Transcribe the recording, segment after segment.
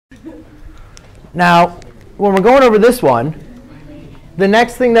Now, when we're going over this one, the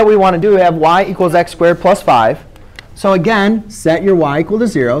next thing that we want to do, we have y equals x squared plus 5. So again, set your y equal to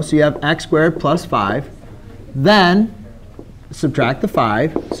 0. So you have x squared plus 5. Then subtract the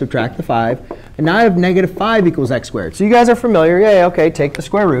 5, subtract the 5. And now I have negative 5 equals x squared. So you guys are familiar. Yeah, OK, take the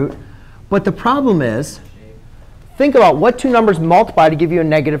square root. But the problem is, think about what two numbers multiply to give you a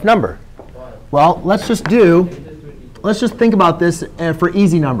negative number. Well, let's just think about this for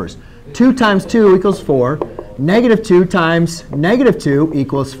easy numbers. 2 times 2 equals 4. Negative 2 times negative 2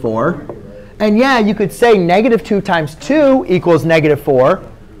 equals 4. And yeah, you could say negative 2 times 2 equals negative 4.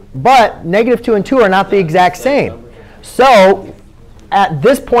 But negative 2 and 2 are not the exact same. So at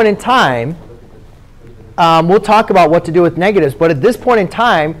this point in time, we'll talk about what to do with negatives. But at this point in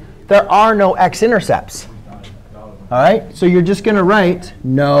time, there are no x-intercepts. All right? So you're just going to write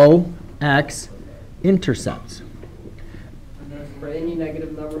no x-intercepts. For any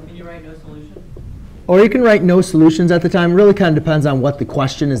negative number, can you write no solution? Or you can write no solutions at the time. It really kind of depends on what the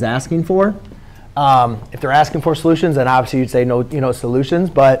question is asking for. If they're asking for solutions, then obviously you'd say no solutions.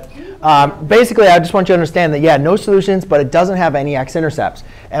 But basically, I just want you to understand that, yeah, no solutions, but it doesn't have any x-intercepts.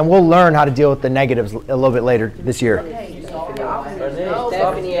 And we'll learn how to deal with the negatives a little bit later this year.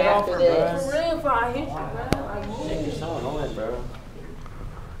 Stephanie, after this.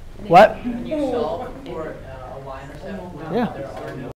 What? Can you solve for a y-intercept? Yeah.